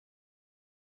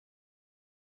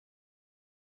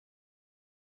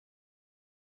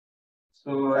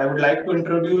So I would like to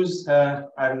introduce our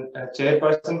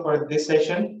chairperson for this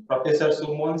session, Professor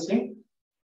Mohan Singh,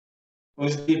 who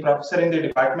is the professor in the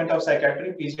Department of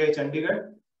Psychiatry, PGI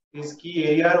Chandigarh. His key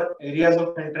areas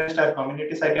of interest are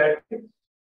community psychiatry,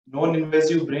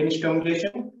 non-invasive brain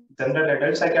stimulation, general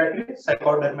adult psychiatry,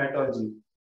 psychodermatology.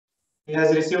 He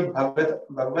has received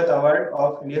Bhagwat Award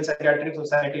of Indian Psychiatric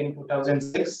Society in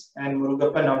 2006 and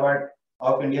Murugappan Award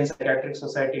of Indian Psychiatric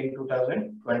Society in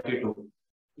 2022.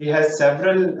 He has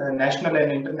several national and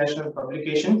international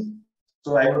publications.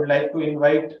 So I would like to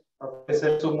invite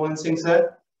Professor Mohan Singh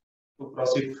sir to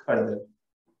proceed further.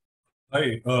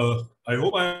 Hi, I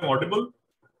hope I am audible.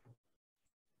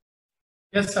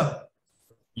 Yes, sir.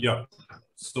 Yeah.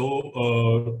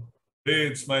 So today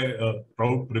it's my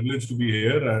proud privilege to be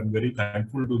here. I'm very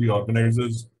thankful to the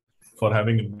organizers for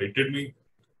having invited me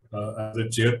as a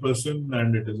chairperson,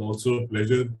 and it is also a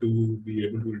pleasure to be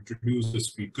able to introduce the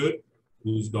speaker,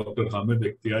 who's Dr.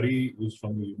 Ekthiari, who's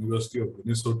from the University of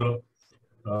Minnesota.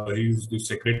 He's the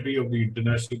secretary of the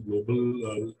International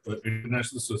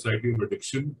Society of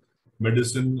Addiction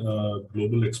Medicine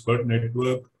Global Expert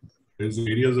Network. His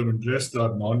areas of interest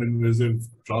are non-invasive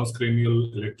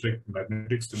transcranial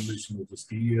electromagnetic stimulation, which is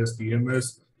TES,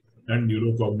 TMS, and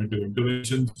neurocognitive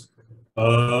interventions.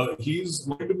 He's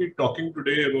going to be talking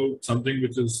today about something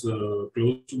which is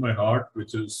close to my heart,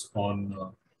 which is on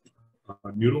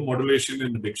neuromodulation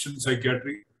in addiction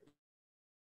psychiatry.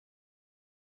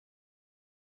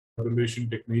 Modulation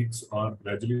techniques are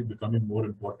gradually becoming more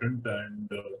important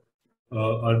and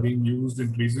are being used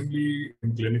increasingly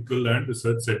in clinical and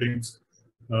research settings.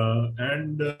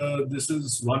 This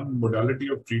is one modality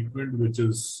of treatment which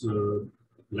is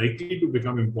likely to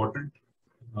become important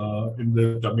in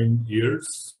the coming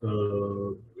years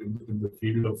in the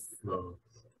field of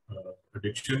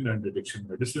addiction and addiction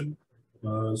medicine.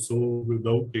 So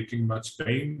without taking much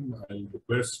time, I'll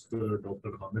request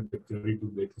Dr. Ekthiari to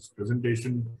make his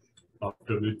presentation,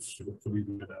 after which hopefully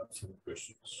we can have some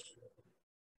questions.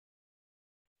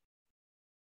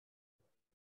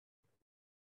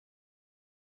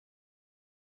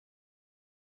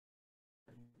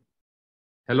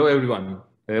 Hello, everyone.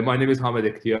 My name is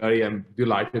Ekthiari. I'm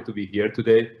delighted to be here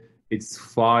today. It's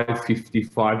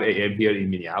 5:55 a.m. here in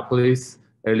Minneapolis,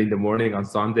 early in the morning on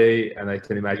Sunday, and I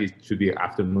can imagine it should be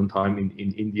afternoon time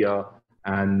in India.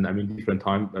 And I mean, different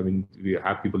time. I mean, we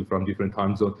have people from different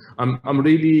time zones. I'm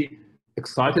really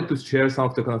excited to share some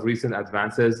of the kind of recent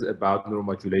advances about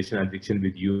neuromodulation addiction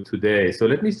with you today. So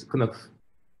let me kind of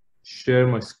share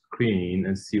my screen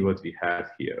and see what we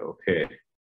have here. Okay.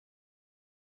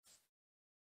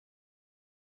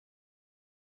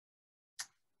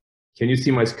 Can you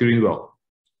see my screen well?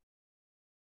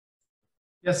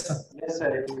 Yes, sir. Yes,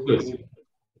 sir. Good.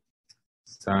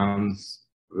 Sounds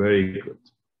very good.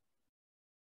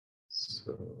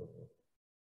 So,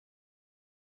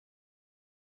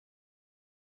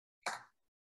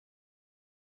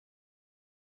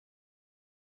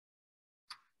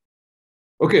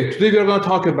 okay, today we are going to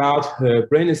talk about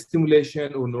brain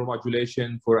stimulation or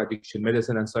neuromodulation for addiction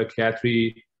medicine and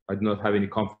psychiatry. I do not have any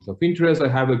conflict of interest. I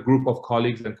have a group of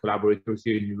colleagues and collaborators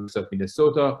here in the University of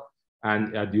Minnesota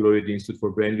and at the Ekthiari Institute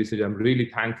for Brain Research. I'm really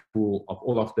thankful of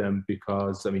all of them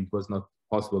because, I mean, it was not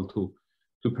possible to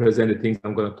present the things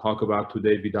I'm going to talk about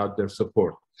today without their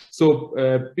support. So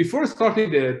before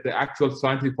starting the actual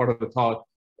scientific part of the talk,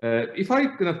 if I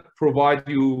can provide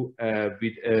you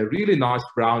with a really nice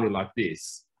brownie like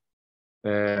this,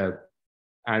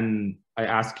 and I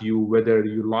ask you whether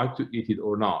you like to eat it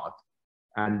or not,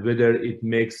 and whether it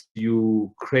makes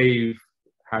you crave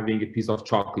having a piece of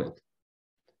chocolate.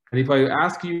 And if I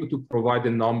ask you to provide a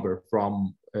number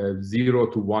from 0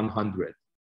 to 100,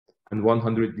 and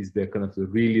 100 is the kind of the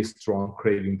really strong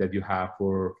craving that you have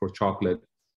for chocolate,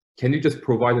 can you just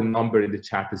provide a number in the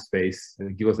chat space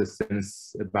and give us a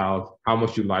sense about how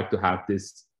much you like to have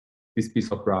this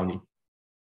piece of brownie?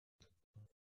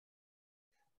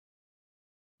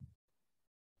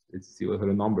 Let's see what are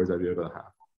the numbers that we're gonna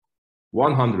have.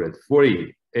 100,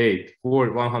 48,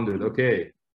 4, 100,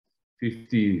 okay.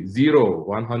 50, 0,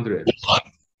 100.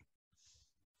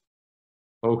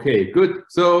 Okay, good.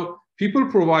 So people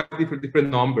provide different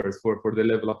numbers for the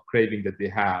level of craving that they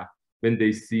have when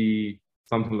they see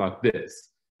something like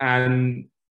this. And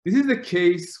this is the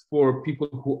case for people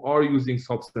who are using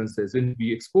substances. And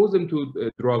we expose them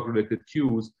to drug-related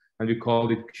cues, and we call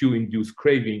it cue-induced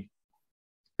craving.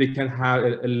 They can have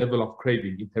a level of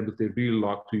craving in terms of they really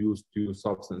like to use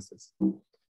substances.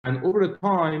 And over the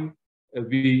time,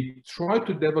 we try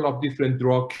to develop different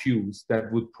drug cues that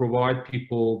would provide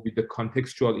people with the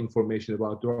contextual information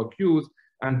about drug cues,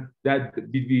 and that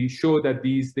we show that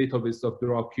these databases of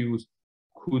drug cues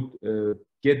could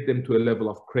get them to a level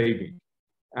of craving.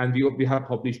 And we have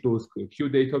published those Q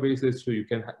databases, so you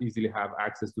can easily have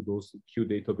access to those Q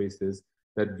databases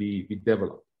that we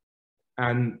developed.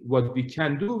 And what we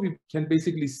can do, we can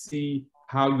basically see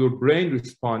how your brain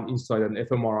responds inside an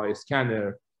fMRI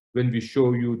scanner when we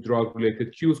show you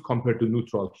drug-related cues compared to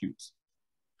neutral cues.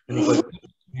 And if I put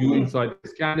you inside the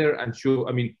scanner and show,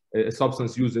 a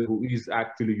substance user who is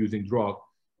actually using drug,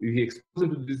 if we expose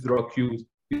them to these drug cues,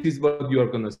 this is what you are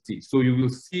going to see. So you will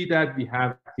see that we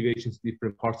have activations in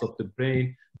different parts of the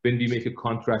brain when we make a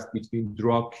contrast between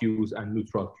drug cues and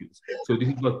neutral cues. So this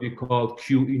is what we call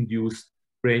cue-induced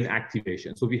brain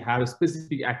activation. So we have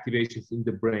specific activations in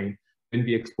the brain when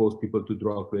we expose people to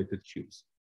drug-related cues.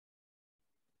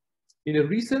 In a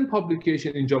recent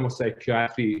publication in JAMA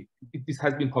Psychiatry, this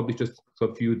has been published just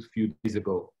a few days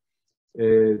ago,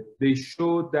 they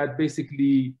showed that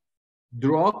basically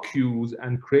drug cues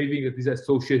and craving that is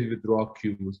associated with drug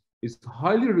cues is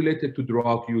highly related to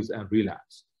drug use and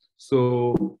relapse.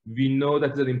 So we know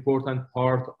that is an important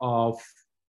part of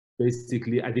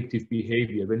basically addictive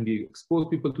behavior. When we expose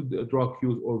people to the drug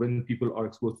cues, or when people are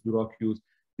exposed to drug cues,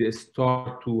 they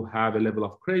start to have a level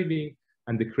of craving,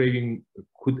 and the craving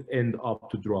could end up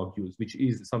to drug use, which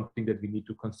is something that we need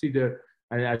to consider.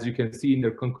 And as you can see in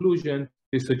their conclusion,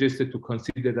 they suggested to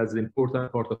consider that as an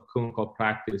important part of clinical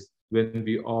practice when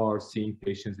we are seeing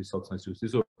patients with substance use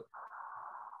disorder.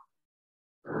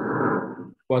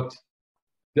 But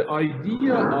the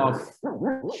idea of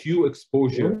cue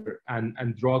exposure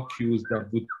and drug cues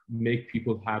that would make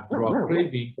people have drug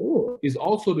craving is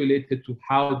also related to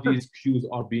how these cues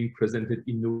are being presented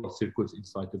in neural circuits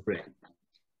inside the brain.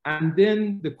 And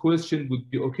then the question would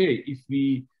be, okay, if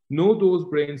we know those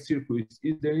brain circuits,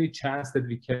 is there any chance that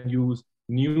we can use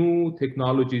new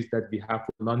technologies that we have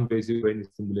for non-invasive brain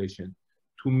stimulation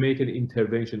to make an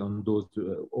intervention on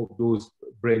those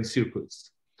brain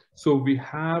circuits? So we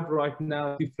have right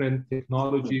now different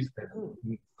technologies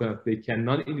that they can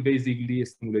non-invasively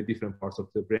stimulate different parts of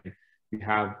the brain. We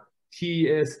have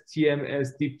TES, TMS,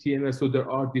 deep TMS, so there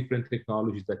are different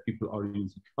technologies that people are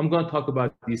using. I'm going to talk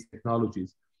about these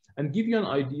technologies and give you an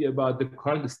idea about the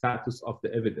current status of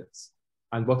the evidence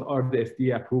and what are the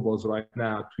FDA approvals right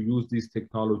now to use these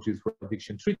technologies for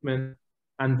addiction treatment,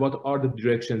 and what are the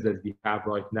directions that we have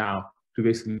right now to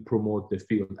basically promote the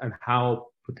field, and how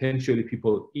potentially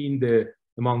people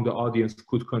among the audience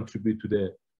could contribute to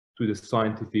the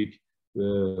scientific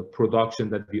production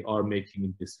that we are making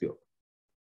in this field.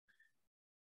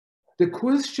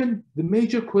 The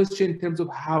major question in terms of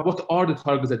what are the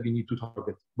targets that we need to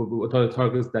target? What are the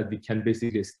targets that we can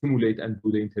basically stimulate and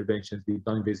do the interventions with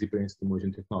non-invasive brain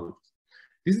stimulation technologies?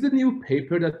 This is the new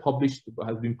paper that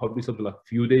has been published a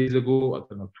few days ago, I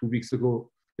don't know, 2 weeks ago,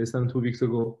 less than 2 weeks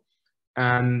ago.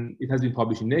 And it has been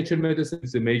published in Nature Medicine.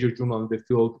 It's a major journal in the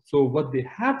field. So what they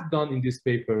have done in this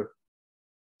paper,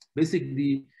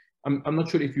 basically, I'm not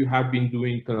sure if you have been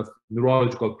doing kind of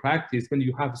neurological practice. When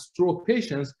you have stroke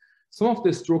patients, some of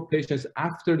the stroke patients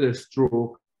after their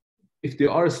stroke, if they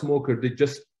are a smoker, they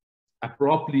just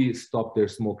abruptly stop their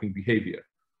smoking behavior.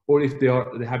 Or if they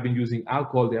have been using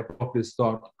alcohol, they abruptly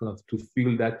start kind of to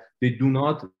feel that they do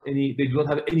not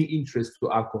have any interest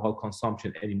to alcohol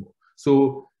consumption anymore.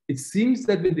 So it seems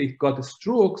that when they got a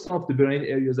stroke, some of the brain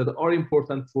areas that are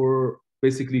important for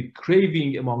basically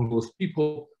craving among those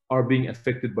people are being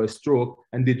affected by stroke,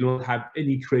 and they do not have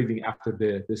any craving after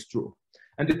the stroke.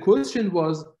 And the question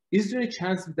was, is there a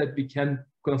chance that we can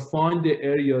kind of find the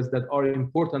areas that are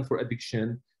important for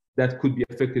addiction that could be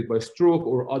affected by stroke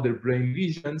or other brain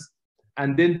lesions,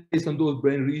 and then based on those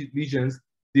brain lesions,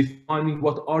 defining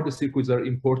what are the circuits that are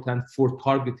important for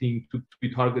targeting to be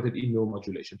targeted in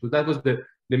neuromodulation. So that was the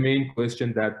main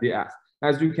question that they asked.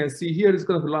 As you can see here, it's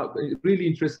kind of a really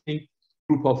interesting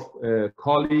group of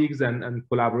colleagues and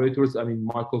collaborators. I mean,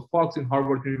 Michael Fox in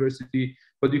Harvard University,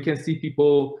 but you can see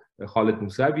people, Khaled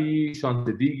Mousavi, Shan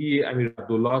Siddiqui, Amir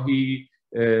Abdullahi,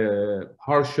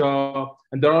 Harsha,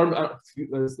 and there are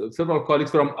several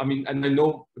colleagues from, and I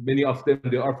know many of them,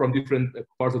 they are from different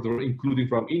parts of the world, including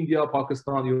from India,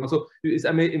 Pakistan, Iran. So it's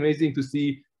amazing to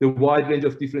see the wide range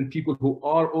of different people who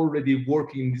are already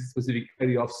working in this specific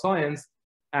area of science,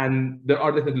 and there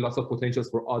are definitely lots of potentials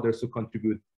for others to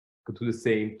contribute to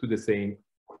the same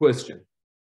question.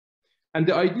 And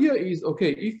the idea is,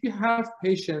 okay, if you have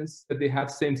patients that they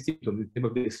have same symptoms,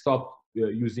 they stop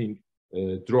using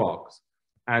drugs,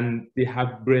 and they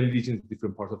have brain lesions in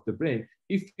different parts of the brain.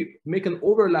 If you make an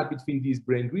overlap between these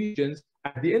brain regions,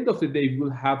 at the end of the day, we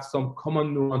will have some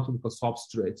common neuroanatomical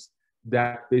substrates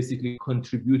that basically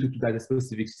contributed to that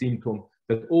specific symptom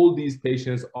that all these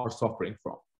patients are suffering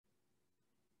from.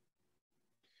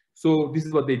 So this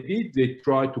is what they did. They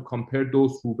tried to compare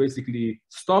those who basically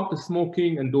stopped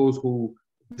smoking and those who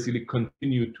basically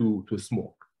continue to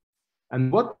smoke.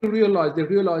 And what they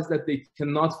realized that they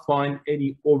cannot find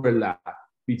any overlap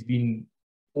between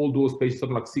all those patients,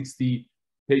 something like 60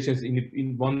 patients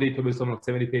in one database, something like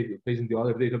 70 patients in the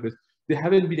other database. They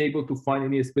haven't been able to find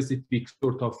any specific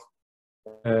sort of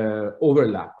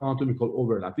overlap, anatomical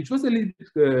overlap, which was a little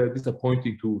bit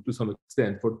disappointing to some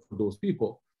extent for those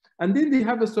people. And then they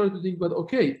have started to think about,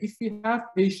 okay, if we have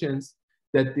patients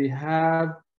that they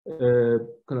have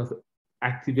kind of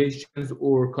activations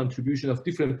or contribution of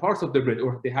different parts of the brain,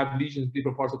 or they have lesions in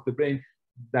different parts of the brain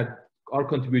that are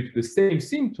contributing to the same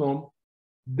symptom,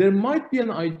 there might be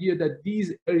an idea that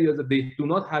these areas that they do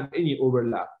not have any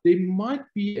overlap, they might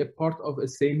be a part of a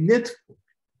same network.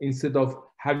 Instead of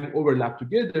having overlap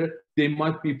together, they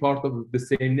might be part of the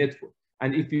same network.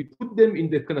 And if we put them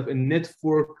in the kind of a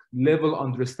network level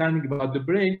understanding about the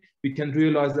brain, we can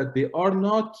realize that they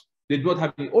don't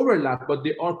have any overlap, but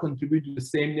they are contributing to the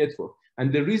same network.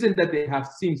 And the reason that they have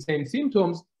same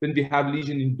symptoms when we have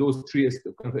lesion in those three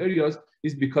kind of areas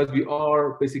is because we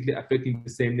are basically affecting the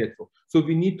same network. So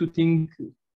we need to think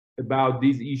about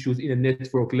these issues in a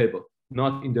network level,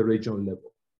 not in the regional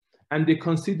level. And they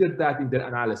considered that in their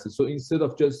analysis. So instead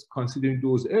of just considering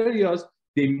those areas,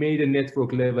 they made a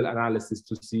network level analysis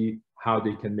to see how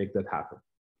they can make that happen.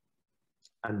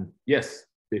 And yes,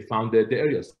 they found the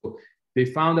areas. So they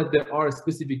found that there are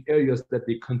specific areas that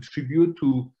they contribute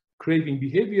to craving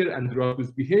behavior and drug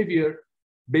use behavior,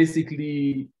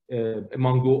 basically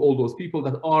among all those people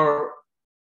that are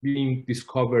being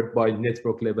discovered by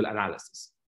network level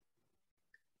analysis.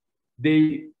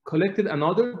 They collected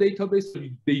another database.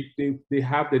 They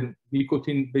have the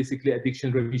nicotine basically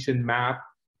addiction remission map,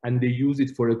 and they use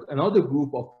it for another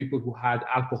group of people who had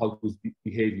alcohol use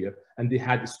behavior, and they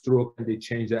had a stroke and they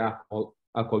changed their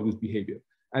alcohol use behavior.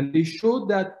 And they showed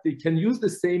that they can use the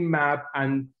same map,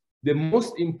 and the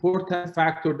most important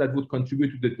factor that would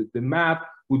contribute to the map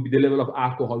would be the level of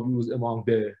alcohol use among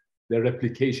the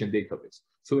replication database.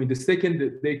 So in the second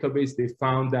database, they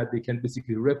found that they can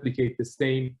basically replicate the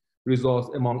same results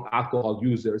among alcohol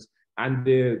users. And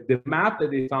the map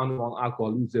that they found among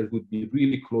alcohol users would be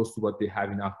really close to what they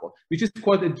have in alcohol, which is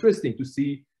quite interesting to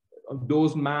see.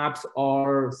 Those maps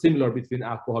are similar between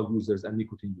alcohol users and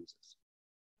nicotine users.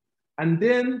 And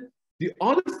then the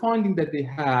other finding that they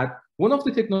had, one of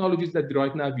the technologies that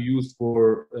right now we use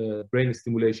for brain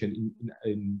stimulation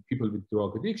in people with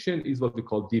drug addiction is what we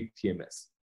call deep TMS.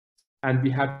 And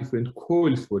we have different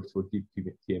coils for deep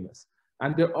TMS.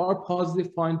 And there are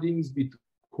positive findings with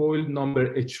coil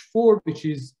number H4, which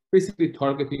is basically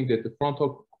targeting the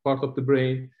frontal part of the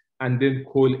brain, and then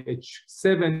coil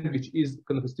H7, which is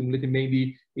kind of stimulating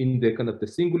mainly in the kind of the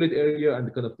cingulate area and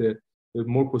the kind of the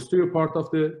more posterior part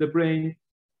of the brain.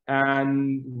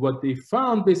 And what they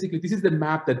found, basically, this is the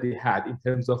map that they had in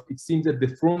terms of, it seems that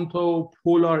the frontal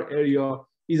polar area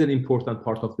is an important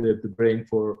part of the brain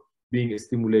for being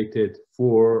stimulated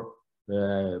for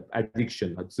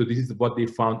addiction. So this is what they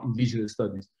found in lesion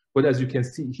studies. But as you can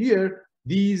see here,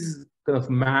 these kind of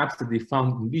maps that they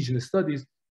found in lesion studies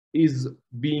is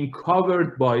being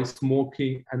covered by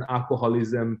smoking and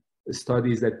alcoholism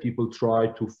studies that people try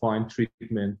to find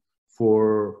treatment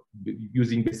for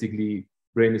using basically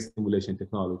brain stimulation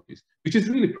technologies, which is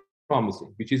really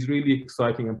promising, which is really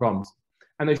exciting and promising.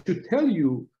 And I should tell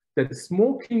you that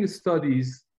smoking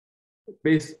studies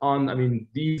based on,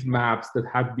 these maps that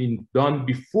have been done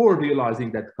before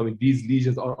realizing that these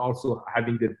lesions are also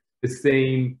having the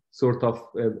same sort of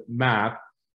map,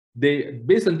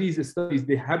 based on these studies,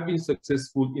 they have been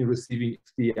successful in receiving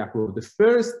FDA approval. The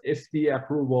first FDA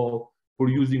approval for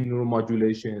using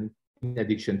neuromodulation in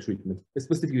addiction treatment,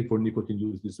 specifically for nicotine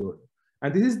use disorder.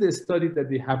 And this is the study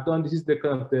that they have done. This is the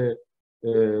kind of the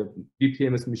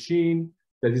DTMS machine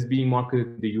that is being marketed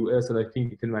in the US, and I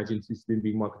think you can imagine it's been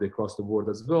being marketed across the world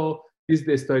as well. This is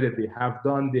the study that they have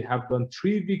done. They have done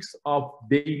 3 weeks of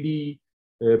daily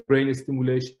brain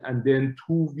stimulation, and then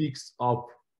 2 weeks of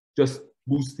just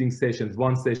boosting sessions,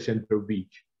 1 session per week.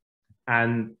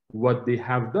 And what they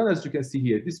have done, as you can see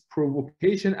here, this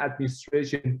provocation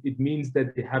administration, it means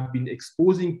that they have been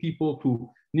exposing people to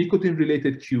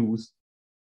nicotine-related cues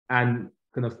and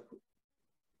kind of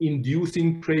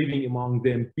inducing craving among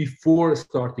them before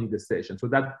starting the session. So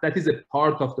that is a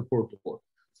part of the protocol.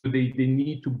 So they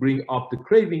need to bring up the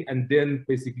craving and then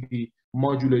basically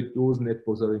modulate those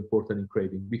networks that are important in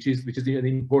craving, which is an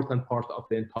important part of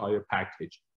the entire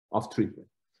package of treatment.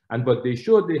 And what they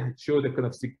showed a kind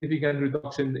of significant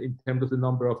reduction in terms of the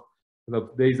number of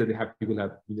days that they have people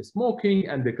have been smoking,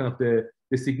 and the kind of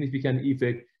the significant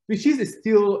effect which is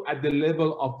still at the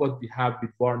level of what we have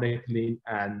with varenicline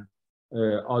and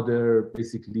other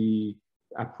basically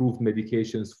approved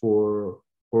medications for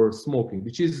smoking,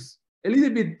 which is a little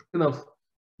bit kind of,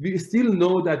 we still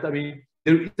know that, I mean,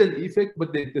 there is an effect,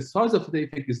 but the size of the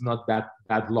effect is not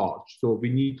that large. So we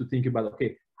need to think about,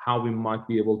 okay, how we might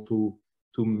be able to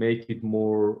make it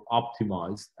more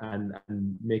optimized and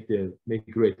make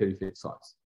greater effect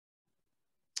size.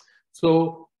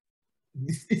 So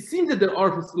it seems that there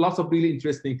are lots of really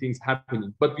interesting things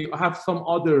happening, but we have some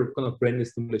other kind of brain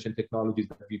stimulation technologies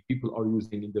that people are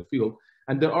using in the field.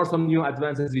 And there are some new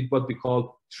advances with what we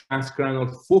call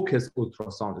transcranial focused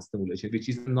ultrasound stimulation, which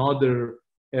is another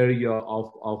area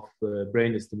of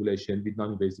brain stimulation with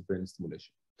non-invasive brain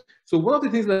stimulation. So one of the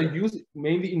things that I use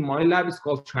mainly in my lab is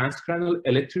called transcranial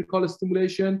electrical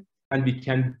stimulation. And we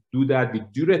can do that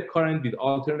with direct current, with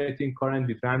alternating current,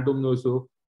 with random noise. So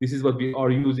this is what we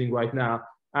are using right now.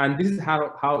 And this is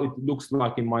how it looks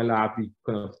like in my lab. We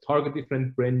kind of target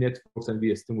different brain networks and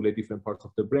we stimulate different parts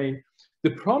of the brain.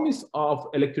 The promise of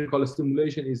electrical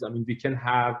stimulation is, I mean, we can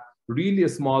have really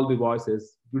small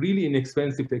devices, really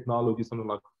inexpensive technology, something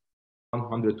like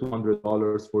 $100,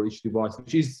 $200 for each device,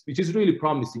 which is really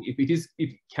promising. If it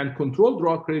can control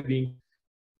drug craving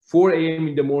 4 a.m.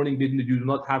 in the morning, then you do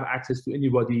not have access to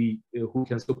anybody who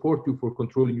can support you for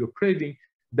controlling your craving,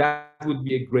 that would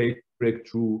be a great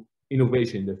breakthrough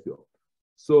innovation in the field.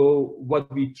 So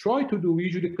what we try to do, we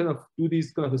usually kind of do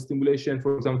this kind of a stimulation.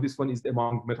 For example, this one is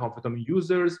among methamphetamine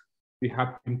users. We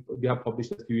have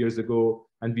published a few years ago,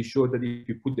 and we showed that if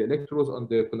you put the electrodes on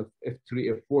the kind of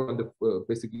F3, F4, on the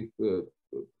basically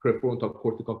prefrontal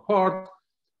cortical part,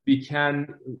 we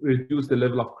can reduce the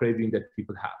level of craving that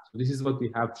people have. So this is what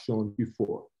we have shown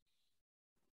before.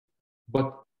 But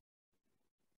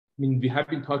I mean, we have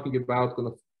been talking about kind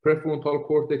of prefrontal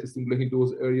cortex, stimulating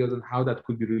those areas and how that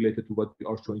could be related to what we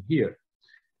are showing here.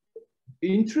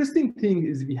 The interesting thing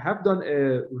is we have done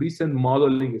a recent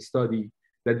modeling study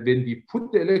that when we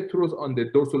put the electrodes on the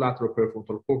dorsolateral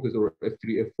prefrontal cortex or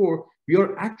F3, F4, we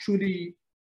are actually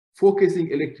focusing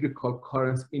electrical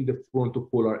currents in the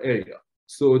frontopolar area.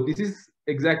 So this is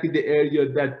exactly the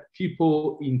area that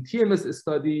people in TMS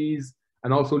studies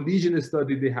and also lesion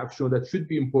study, they have shown that should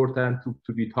be important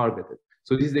to be targeted.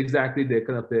 So this is exactly the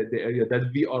kind of the area that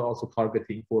we are also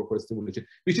targeting for stimulation,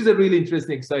 which is a really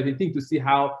interesting, exciting thing to see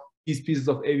how these pieces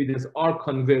of evidence are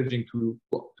converging to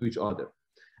each other.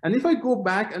 And if I go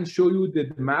back and show you the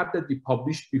map that we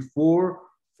published before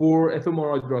for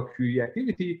fMRI drug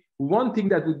reactivity, one thing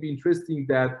that would be interesting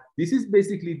that this is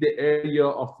basically the area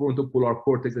of frontopolar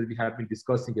cortex that we have been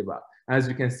discussing about. As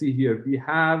you can see here, we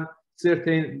have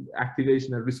certain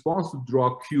activation and response to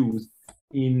drug cues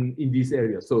in this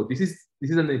area. So this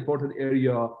is an important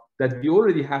area that we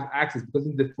already have access, because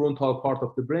in the frontal part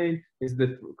of the brain is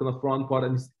the kind of front part,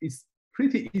 and it's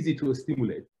pretty easy to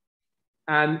stimulate.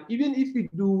 And even if we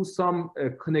do some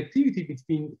connectivity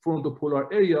between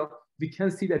frontopolar area, we can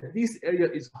see that this area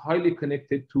is highly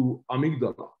connected to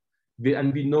amygdala.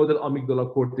 And we know that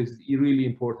amygdala cortex is really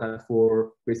important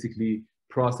for basically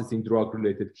processing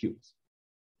drug-related cues.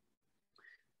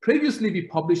 Previously, we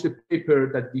published a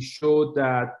paper that we showed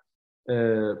that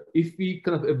if we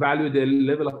kind of evaluate the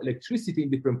level of electricity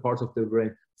in different parts of the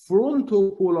brain,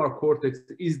 frontopolar cortex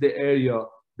is the area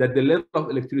that the level of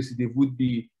electricity would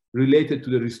be related to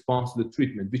the response to the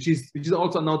treatment, which is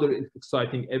also another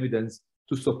exciting evidence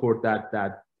to support that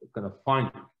kind of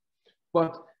finding.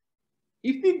 But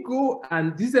if we go,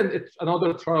 and this is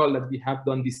another trial that we have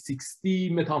done with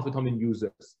 60 methamphetamine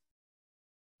users.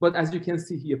 But as you can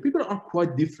see here, people are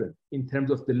quite different in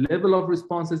terms of the level of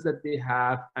responses that they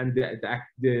have and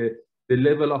the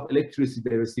level of electricity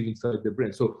they receive inside the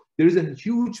brain. So there is a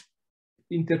huge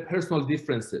interpersonal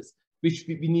differences, which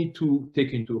we need to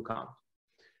take into account.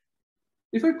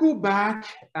 If I go back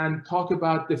and talk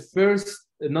about the first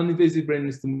non-invasive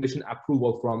brain stimulation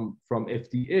approval from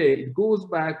FDA, it goes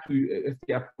back to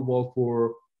FDA approval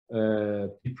for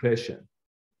depression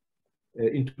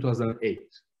in 2008.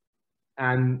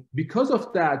 And because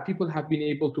of that, people have been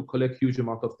able to collect huge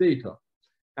amount of data.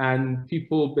 And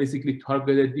people basically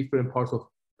targeted different parts of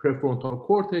prefrontal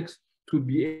cortex to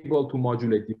be able to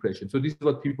modulate depression. So this is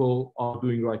what people are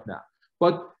doing right now.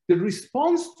 But the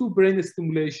response to brain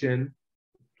stimulation,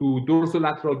 to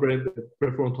dorsolateral brain,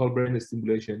 prefrontal brain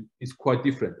stimulation, is quite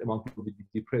different among people with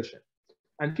depression.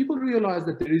 And people realize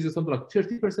that there is something like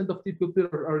 30% of the people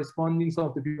are responding, some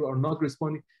of the people are not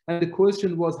responding. And the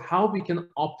question was how we can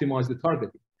optimize the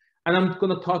targeting. And I'm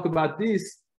going to talk about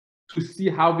this to see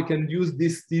how we can use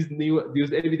these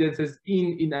evidences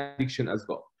in addiction as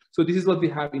well. So this is what we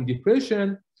have in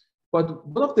depression. But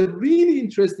one of the really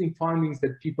interesting findings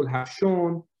that people have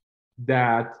shown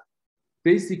that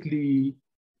basically,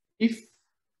 if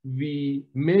we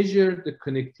measure the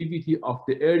connectivity of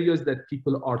the areas that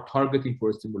people are targeting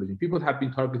for stimulation, people have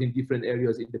been targeting different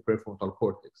areas in the prefrontal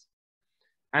cortex.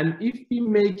 And if we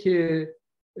make a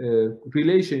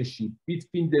relationship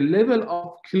between the level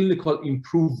of clinical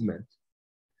improvement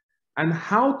and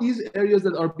how these areas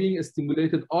that are being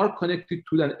stimulated are connected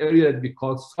to an area that we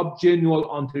call subgenual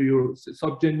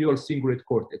cingulate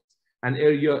cortex, an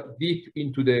area deep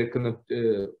into the kind of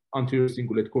anterior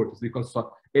cingulate cortex. We call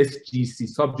SGC,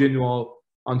 subgenual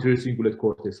anterior cingulate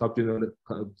cortex, subgenual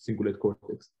cingulate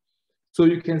cortex. So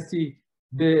you can see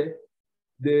the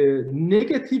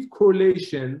negative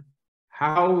correlation,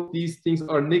 how these things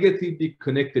are negatively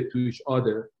connected to each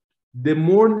other. The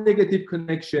more negative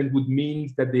connection would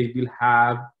mean that they will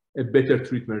have a better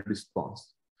treatment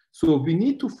response. So we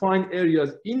need to find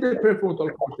areas in the prefrontal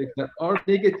cortex that are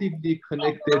negatively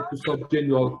connected to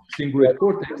subgenual cingulate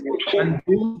cortex, and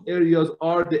those areas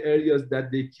are the areas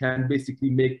that they can basically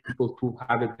make people to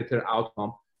have a better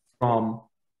outcome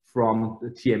from the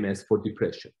TMS for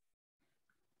depression.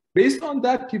 Based on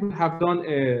that, people have done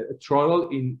a trial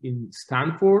in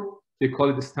Stanford. They call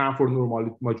it the Stanford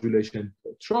Neuromodulation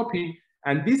Therapy.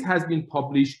 And this has been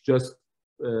published just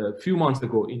a few months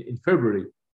ago in February.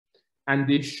 And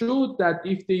they showed that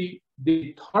if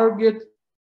they target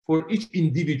for each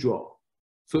individual,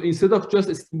 so instead of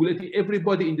just stimulating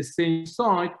everybody in the same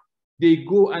site, they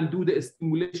go and do the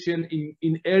stimulation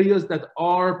in areas that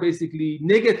are basically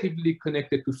negatively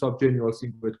connected to subgenual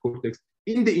cingulate cortex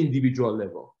in the individual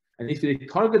level. And if they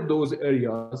target those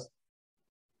areas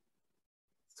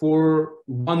for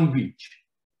 1 week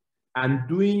and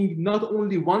doing not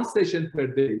only 1 session per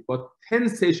day, but 10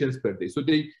 sessions per day. So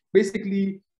they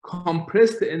basically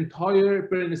compress the entire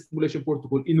brain stimulation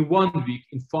protocol in 1 week,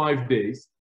 in 5 days.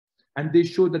 And they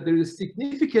showed that there is a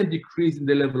significant decrease in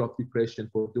the level of depression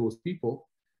for those people.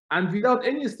 And without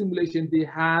any stimulation, they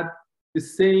had the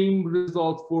same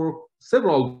result for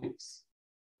several weeks,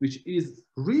 which is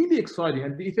really exciting.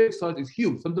 And the effect size is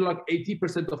huge. Something like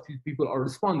 80% of these people are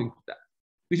responding to that,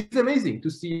 which is amazing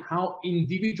to see how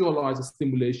individualized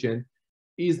stimulation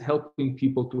is helping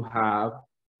people to have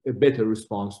a better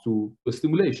response to the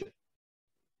stimulation.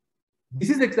 This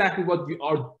is exactly what we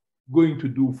are going to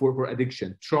do for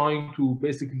addiction, trying to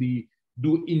basically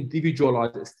do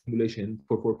individualized stimulation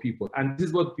for people. And this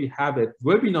is what we have a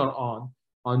webinar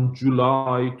on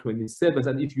July 27th.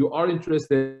 And if you are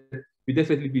interested, we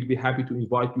definitely will be happy to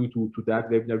invite you to that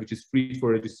webinar, which is free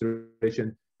for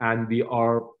registration. And we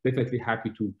are definitely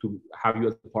happy to have you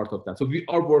as a part of that. So we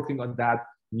are working on that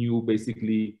new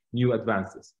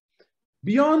advances.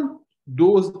 Beyond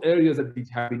those areas that we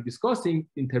have been discussing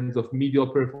in terms of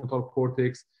medial prefrontal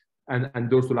cortex and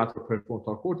dorsolateral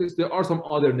prefrontal cortex, there are some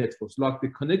other networks, like the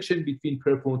connection between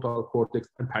prefrontal cortex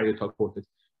and parietal cortex.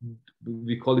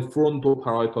 We call it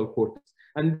frontoparietal cortex.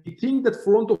 And we think that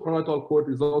frontoparietal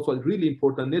cortex is also a really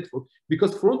important network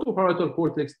because frontoparietal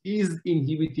cortex is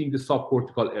inhibiting the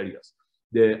subcortical areas,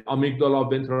 the amygdala,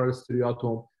 ventral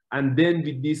striatum, and then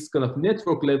with this kind of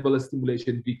network level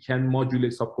stimulation, we can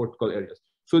modulate subcortical areas.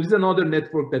 So this is another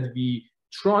network that we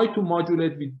try to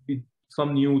modulate with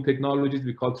some new technologies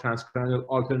we call transcranial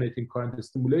alternating current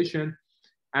stimulation.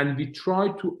 And we try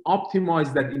to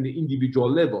optimize that in the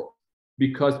individual level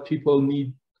because people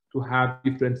need to have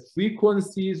different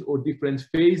frequencies or different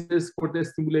phases for the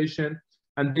stimulation.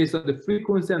 And based on the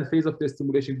frequency and phase of the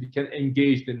stimulation, we can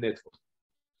engage the network.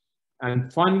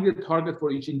 And finding the target for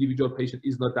each individual patient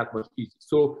is not that much easy.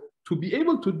 So to be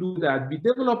able to do that, we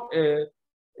developed a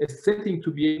setting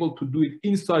to be able to do it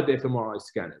inside the fMRI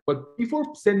scanner. But before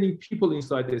sending people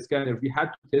inside the scanner, we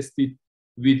had to test it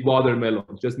with watermelon,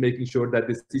 just making sure that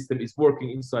the system is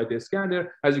working inside the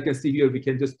scanner. As you can see here, we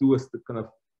can just do a kind of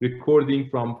recording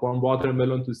from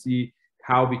watermelon to see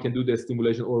how we can do the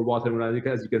stimulation or watermelon.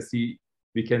 As you can see,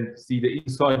 we can see the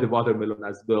inside the watermelon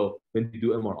as well when we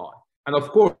do MRI. And of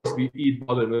course, we eat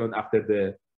watermelon after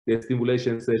the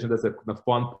stimulation session. That's a kind of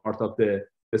fun part of the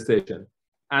session.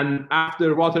 And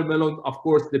after watermelon, of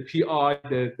course, the PI,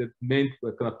 the main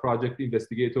kind of project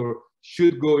investigator,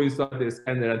 should go inside the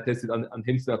scanner and test it on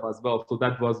himself as well. So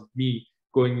that was me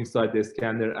going inside the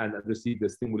scanner and receive the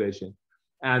stimulation.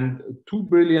 And two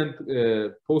brilliant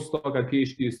postdoc and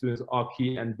PhD students,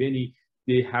 Aki and Benny,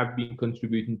 they have been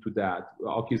contributing to that.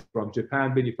 Aki is from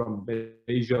Japan, Benny from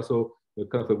Asia. So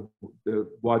kind of a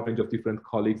wide range of different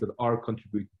colleagues that are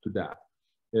contributing to that.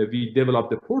 We developed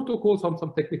the protocol, some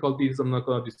technical details. I'm not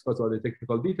going to discuss all the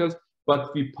technical details,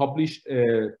 but we published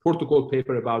a protocol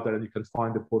paper about that, and you can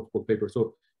find the protocol paper.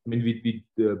 So I mean, we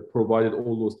provided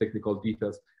all those technical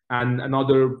details. And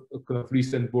another kind of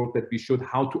recent work that we showed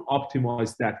how to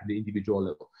optimize that at the individual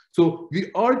level. So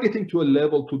we are getting to a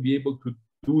level to be able to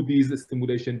do these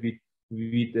stimulation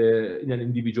in an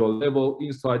individual level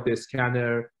inside the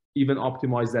scanner, even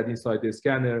optimize that inside the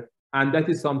scanner. And that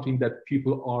is something that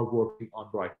people are working on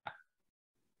right now.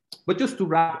 But just to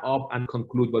wrap up and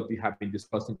conclude what we have been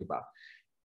discussing about,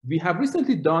 we have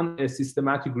recently done a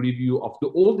systematic review of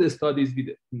all the studies with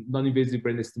non-invasive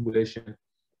brain stimulation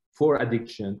for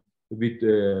addiction with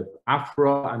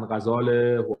Afra and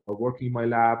Ghazale, who are working in my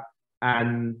lab.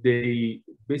 And they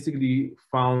basically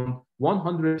found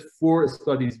 104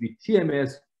 studies with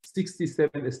TMS,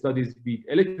 67 studies with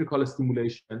electrical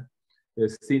stimulation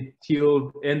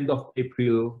till end of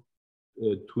April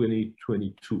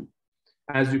 2022.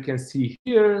 As you can see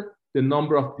here, the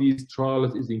number of these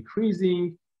trials is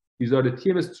increasing. These are the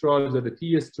TMS trials, these are the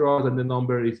TS trials, and the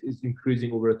number is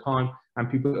increasing over time, and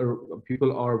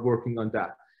people are working on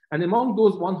that. And among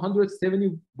those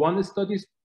 171 studies,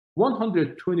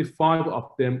 125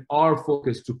 of them are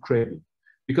focused to craving,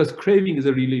 because craving is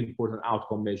a really important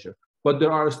outcome measure. But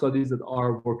there are studies that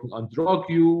are working on drug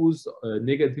use,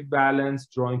 negative balance,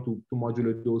 trying to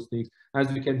modulate those things.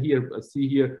 As you can see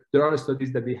here, there are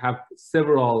studies that they have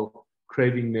several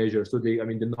craving measures. So the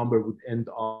number would end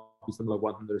up with something like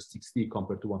 160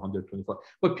 compared to 125.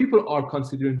 But people are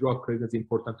considering drug craving as an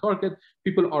important target.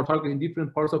 People are targeting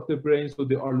different parts of the brain, so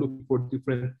they are looking for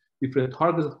different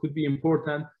targets that could be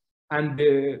important. And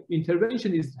the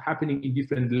intervention is happening in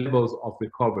different levels of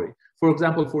recovery. For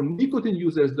example, for nicotine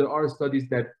users, there are studies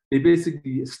that they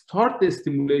basically start the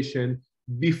stimulation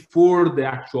before the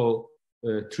actual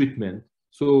treatment.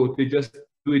 So they just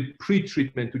do it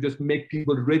pre-treatment to just make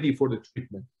people ready for the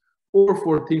treatment. Or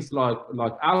for things like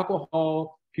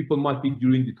alcohol, people might be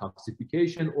during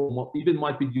detoxification, or even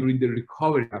might be during the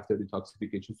recovery after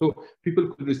detoxification. So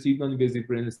people could receive non-invasive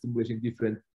brain stimulation,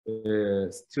 different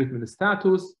treatment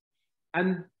status.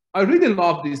 And I really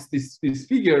love this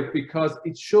figure because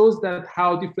it shows that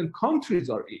how different countries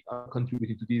are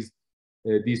contributing to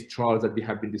these trials that we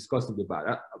have been discussing about.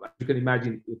 As you can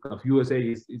imagine, kind of USA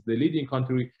is the leading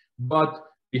country, but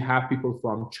we have people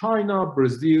from China,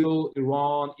 Brazil,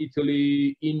 Iran,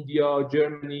 Italy, India,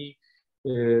 Germany,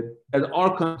 that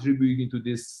are contributing to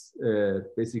this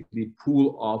basically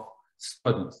pool of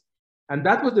studies. And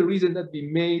that was the reason that we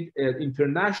made an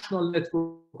international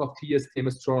network of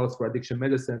TMS trials for addiction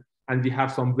medicine. And we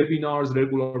have some webinars,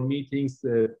 regular meetings,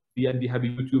 and we have a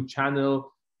YouTube channel.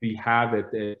 We have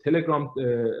a Telegram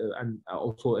and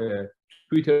also a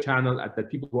Twitter channel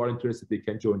that people who are interested, they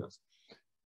can join us.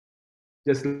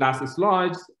 Just last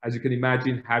slides, as you can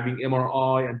imagine, having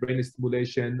MRI and brain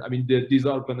stimulation, these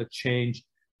are going to change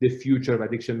the future of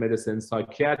addiction medicine,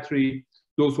 psychiatry.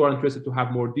 Those who are interested to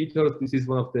have more details, this is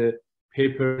one of the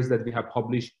papers that we have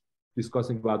published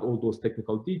discussing about all those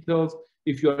technical details.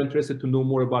 If you are interested to know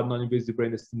more about non-invasive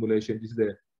brain stimulation, this is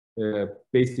a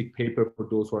basic paper for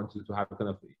those who are interested to have a kind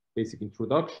of basic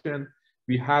introduction.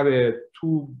 We have a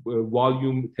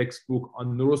 2-volume textbook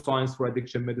on neuroscience for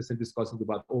addiction medicine discussing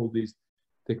about all these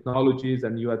technologies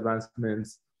and new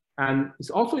advancements. And it's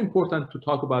also important to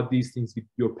talk about these things with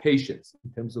your patients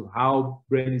in terms of how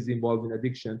brain is involved in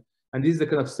addiction. And this is a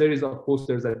kind of series of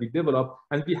posters that we develop,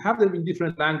 and we have them in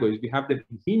different languages. We have them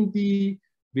in Hindi.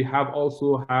 We have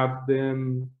also have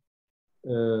them,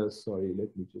 sorry,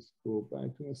 let me just go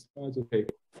back to my slides. Okay.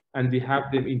 And we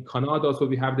have them in Kannada, so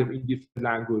we have them in different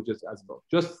languages as well.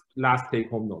 Just last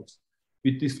take-home notes.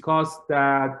 We discussed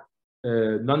that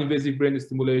non-invasive brain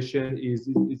stimulation is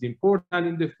important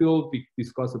in the field. We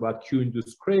discussed about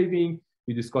cue-induced craving.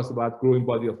 We discussed about growing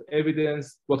body of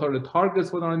evidence. What are the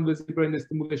targets for non-invasive brain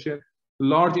stimulation?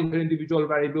 Large inter-individual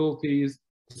variabilities,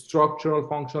 structural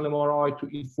functional MRI to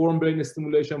inform brain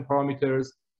stimulation parameters.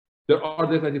 There are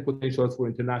definitely potentials for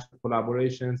international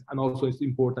collaborations, and also it's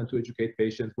important to educate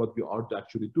patients what we are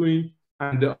actually doing.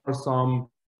 And there are some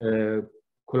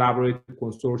collaborative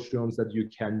consortiums that you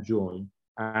can join.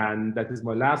 And that is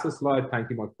my last slide.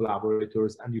 Thank you, my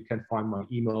collaborators, and you can find my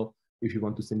email if you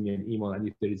want to send me an email and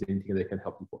if there is anything that I can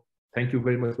help you for. Thank you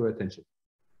very much for your attention.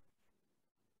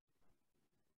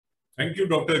 Thank you,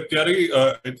 Dr. Ekthiari.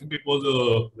 I think it was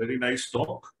a very nice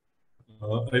talk.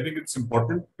 I think it's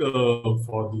important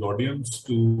for the audience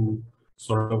to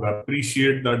sort of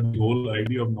appreciate that the whole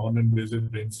idea of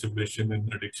non-invasive brain stimulation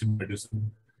in addiction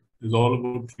medicine is all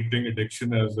about treating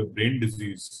addiction as a brain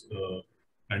disease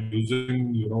and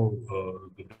using,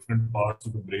 the different parts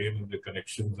of the brain and the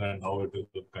connections and how it is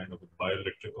a kind of a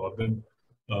bioelectric organ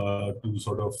to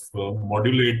sort of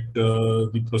modulate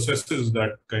the processes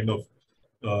that kind of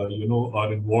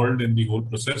are involved in the whole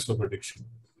process of addiction.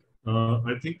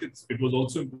 I think it was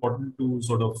also important to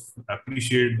sort of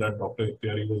appreciate that Dr.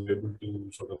 Ekthiari was able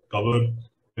to sort of cover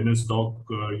in his talk,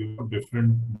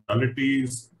 different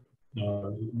modalities,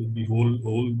 the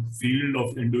whole field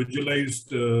of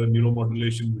individualized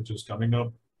neuromodulation, which is coming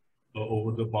up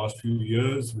over the past few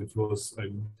years, which was,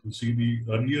 you see the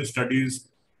earlier studies,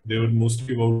 they were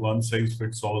mostly about one size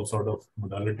fits all sort of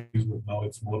modalities, but now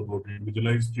it's more about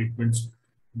individualized treatments.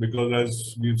 Because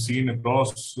as we've seen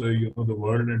across the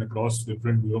world and across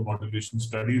different neuromodulation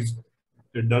studies,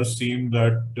 it does seem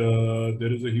that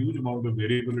there is a huge amount of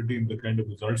variability in the kind of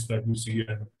results that we see,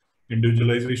 and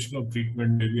individualization of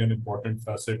treatment may be an important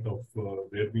facet of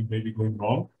where we may be going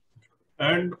wrong,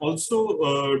 and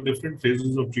also different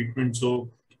phases of treatment. So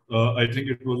I think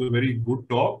it was a very good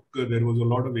talk. There was a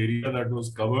lot of area that was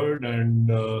covered,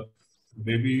 and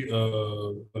maybe a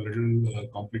little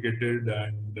complicated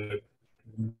and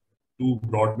too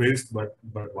broad-based, but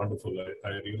wonderful. I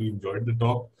really enjoyed the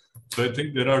talk. So I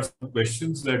think there are some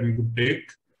questions that we could take.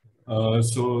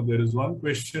 So there is one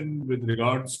question with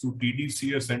regards to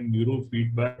TDCS and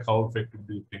neurofeedback. How effective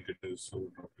do you think it is? So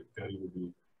Dr. Ekthiari, would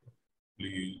you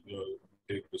please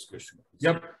take this question?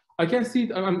 Yep, I can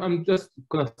see. I'm just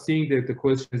kind of seeing the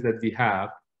questions that we have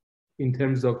in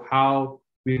terms of how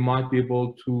we might be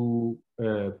able to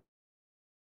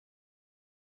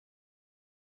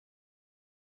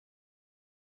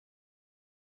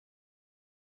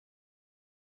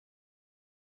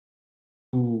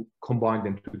combine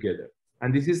them together.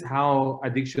 And this is how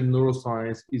addiction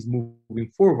neuroscience is moving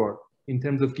forward in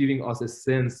terms of giving us a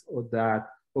sense of that,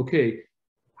 okay,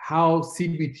 how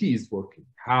CBT is working,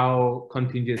 how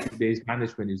contingency-based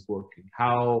management is working,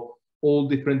 how all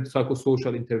different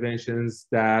psychosocial interventions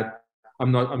that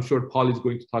I'm sure Paul is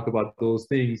going to talk about those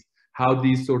things, how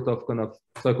these sort of kind of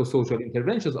psychosocial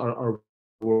interventions are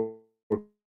working,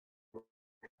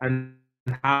 and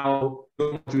how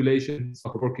neuromodulation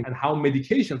are working, and how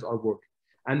medications are working.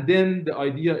 And then the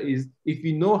idea is, if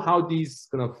we know how these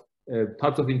kind of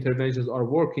types of interventions are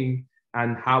working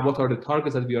and what are the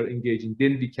targets that we are engaging,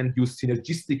 then we can use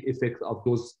synergistic effects of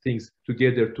those things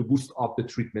together to boost up the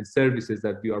treatment services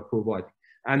that we are providing.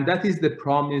 And that is the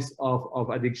promise of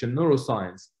addiction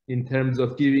neuroscience in terms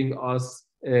of giving us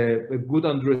a good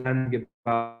understanding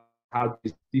about how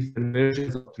these different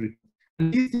versions of treatment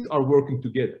and these things are working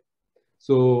together.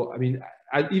 So, I mean,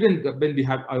 even when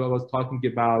I was talking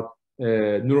about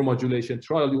neuromodulation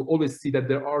trial, you always see that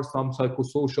there are some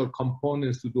psychosocial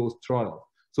components to those trials.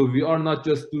 So we are not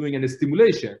just doing a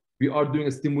stimulation, we are doing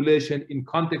a stimulation in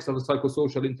context of a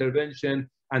psychosocial intervention,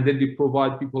 and then we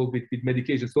provide people with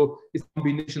medication. So it's a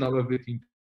combination of everything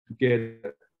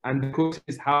together. And the question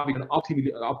is how we can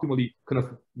optimally kind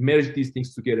of merge these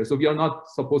things together. So we are not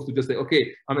supposed to just say,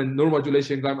 okay, I'm a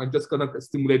neuromodulation guy, I'm just gonna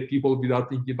stimulate people without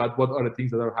thinking about what are the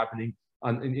things that are happening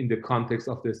in the context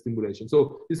of the stimulation.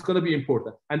 So it's gonna be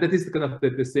important. And that is kind of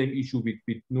the same issue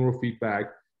with neurofeedback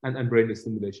and brain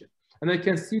stimulation. And I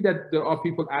can see that there are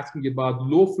people asking about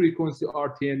low frequency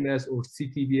RTMS or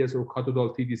CTBS or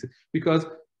cathodial TDC, because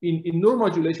in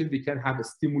neuromodulation, we can have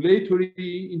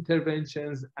stimulatory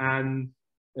interventions and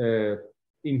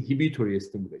inhibitory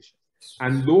stimulation.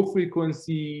 And low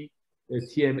frequency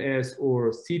TMS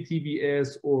or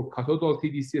CTBS or cathodial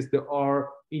TDCS, there are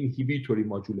inhibitory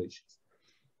modulations.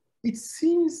 It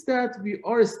seems that we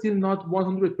are still not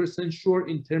 100% sure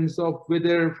in terms of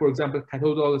whether, for example,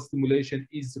 cathodial stimulation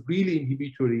is really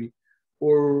inhibitory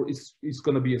or it's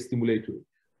going to be a stimulatory.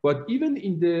 But even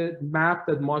in the map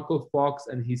that Michael Fox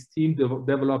and his team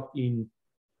developed in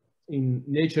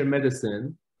Nature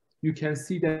Medicine, you can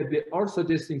see that they are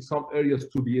suggesting some areas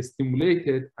to be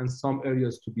stimulated and some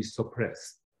areas to be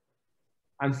suppressed.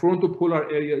 And frontopolar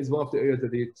area is one of the areas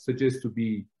that they suggest to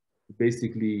be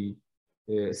basically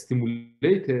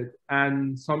stimulated,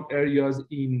 and some areas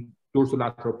in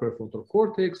dorsolateral prefrontal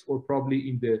cortex or probably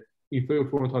in the inferior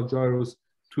frontal gyrus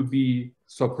to be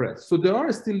suppressed. So there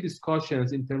are still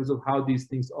discussions in terms of how these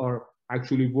things are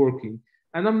actually working.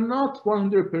 And I'm not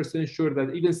 100% sure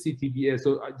that even CTBS,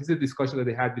 so this is a discussion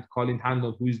that I had with Colin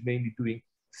Hanlon, who is mainly doing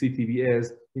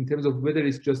CTBS, in terms of whether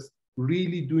it's just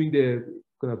really doing the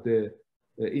kind of the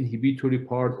inhibitory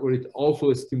part, or it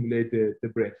also stimulates the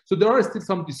brain. So there are still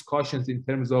some discussions in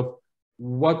terms of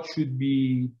what should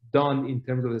be done in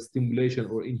terms of the stimulation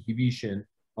or inhibition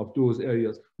of those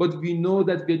areas. But we know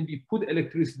that when we put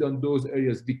electricity on those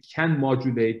areas, we can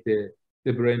modulate the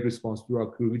brain response to our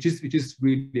which is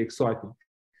really exciting.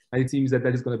 And it seems that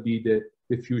is going to be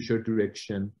the future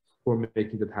direction for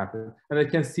making that happen. And I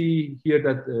can see here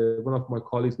that one of my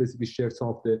colleagues basically shared some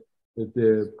of the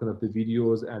the kind of the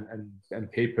videos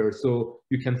and papers. So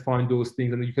you can find those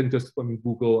things, and you can just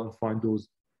Google and find those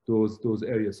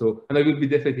areas. So, and I will be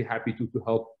definitely happy to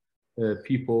help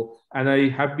people. And I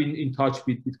have been in touch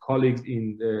with colleagues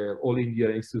in All India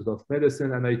Institute of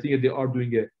Medicine, and I think that they are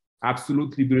doing an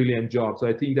absolutely brilliant job. So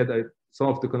I think that some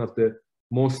of the kind of the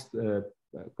most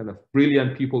kind of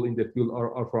brilliant people in the field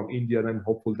are from India, and I'm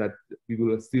hopeful that we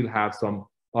will still have some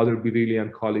other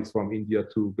brilliant colleagues from India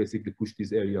to basically push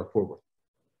this area forward.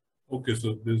 Okay,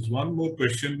 so there's one more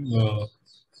question.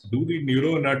 Do the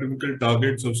neuroanatomical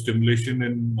targets of stimulation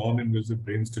and non-invasive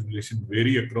brain stimulation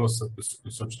vary across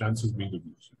the substances being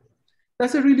used?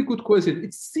 That's a really good question.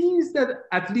 It seems that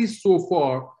at least so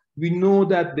far, we know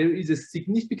that there is a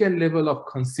significant level of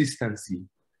consistency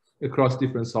across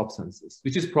different substances,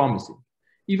 which is promising.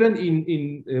 Even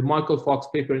in Michael Fox's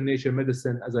paper in Nature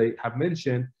Medicine, as I have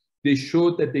mentioned, they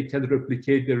showed that they can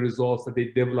replicate the results that they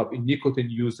develop in nicotine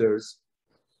users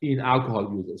in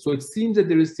alcohol users. So it seems that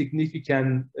there is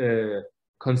significant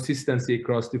consistency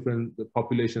across different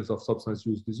populations of substance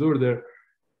use disorder.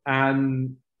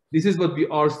 And this is what we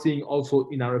are seeing also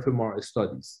in our fMRI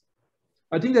studies.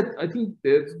 I think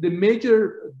the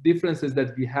major differences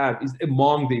that we have is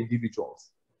among the individuals.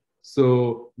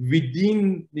 So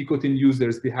within nicotine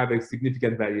users, we have a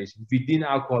significant variation. Within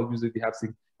alcohol users, we have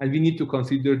and we need to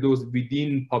consider those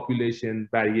within population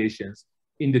variations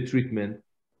in the treatment.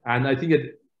 And I think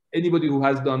that anybody who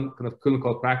has done kind of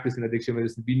clinical practice in addiction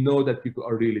medicine, we know that people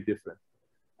are really different.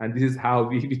 And this is how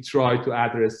we try to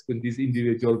address these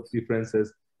individual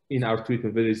differences in our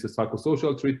treatment, whether it's a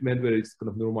psychosocial treatment, whether it's kind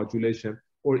of neuromodulation,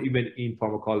 or even in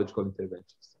pharmacological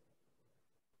interventions.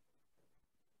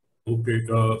 Okay,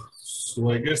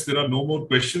 so I guess there are no more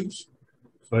questions.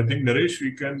 So I think, Naresh,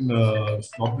 we can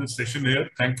stop this session here.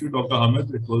 Thank you, Dr.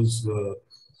 Hamid. It was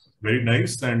very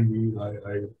nice, and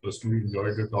I personally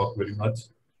enjoyed the talk very much.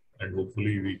 And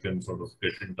hopefully we can sort of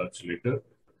get in touch later.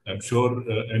 I'm sure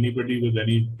anybody with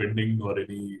any pending or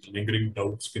any lingering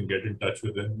doubts can get in touch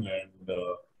with him, and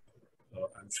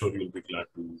I'm sure you'll be glad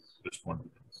to respond to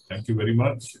them. Thank you very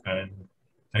much, and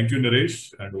thank you,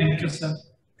 Naresh. And thank you, sir.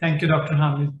 Thank you, Dr.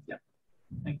 Hamid. Yeah,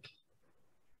 thank you.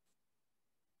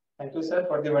 Thank you, sir,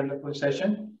 for the wonderful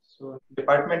session. So,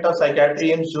 Department of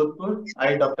Psychiatry in Jodhpur,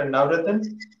 I, Dr. Navratan,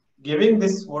 giving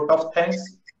this vote of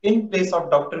thanks in place of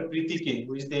Dr. Preeti K,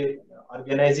 who is the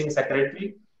organizing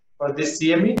secretary for this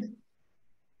CME,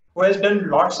 who has done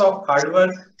lots of hard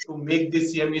work to make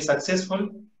this CME successful,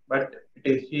 but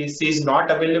she is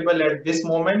not available at this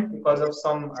moment because of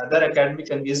some other academic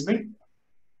engagement.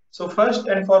 So first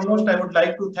and foremost, I would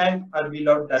like to thank our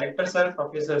beloved director, sir,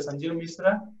 Professor Sanjeev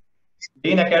Misra,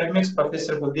 Dean Academics,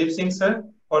 Professor Kuldeep Singh, sir,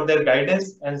 for their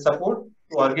guidance and support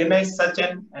to organize such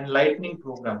an enlightening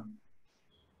program.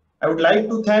 I would like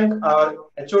to thank our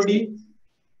HOD,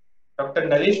 Dr.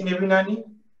 Naresh Nevinani,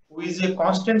 who is a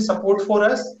constant support for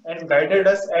us and guided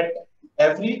us at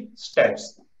every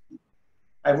steps.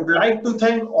 I would like to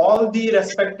thank all the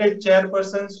respected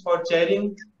chairpersons for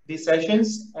chairing the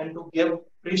sessions and to give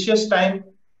precious time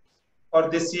for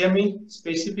this CME,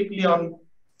 specifically on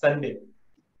Sunday.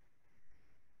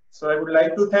 So I would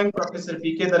like to thank Professor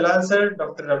P.K. Dalal sir,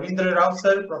 Dr. Ravindra Rao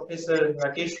sir, Professor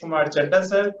Rakesh Kumar Chadda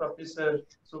sir, Professor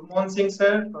Mohan Singh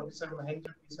sir, Professor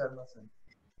Mahendra P. Sharma sir.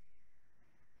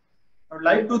 I would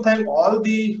like to thank all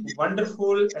the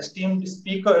wonderful esteemed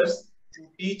speakers who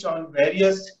teach on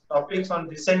various topics on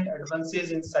recent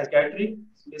advances in psychiatry,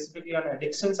 specifically on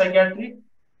addiction psychiatry.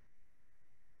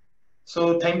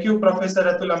 So thank you, Professor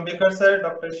Atul Ambekar sir,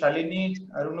 Dr. Shalini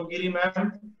Arunugiri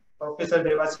ma'am, Professor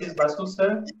Devashish Basu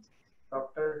sir,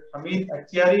 Dr. Hamid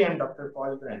Ekthiari, and Dr.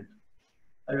 Paul Grant.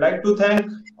 I'd like to thank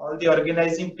all the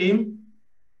organizing team.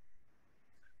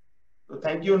 So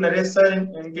thank you, Naresh sir,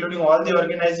 including all the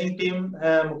organizing team,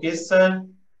 Mukesh sir,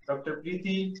 Dr.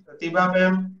 Preeti, Pratibha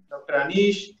ma'am, Dr.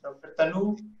 Anish, Dr.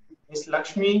 Tanu, Ms.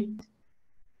 Lakshmi,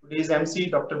 today's MC,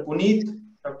 Dr. Puneet,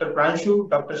 Dr. Pranshu,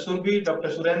 Dr. Surbhi, Dr.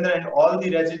 Surendra, and all the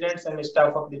residents and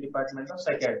staff of the Department of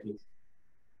Psychiatry.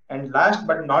 And last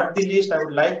but not the least, I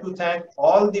would like to thank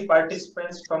all the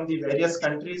participants from the various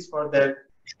countries for their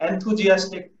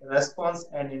enthusiastic response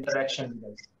and interaction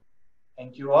with us.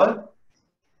 Thank you all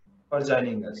for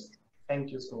joining us.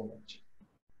 Thank you so much.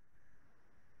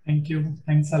 Thank you.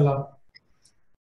 Thanks a lot.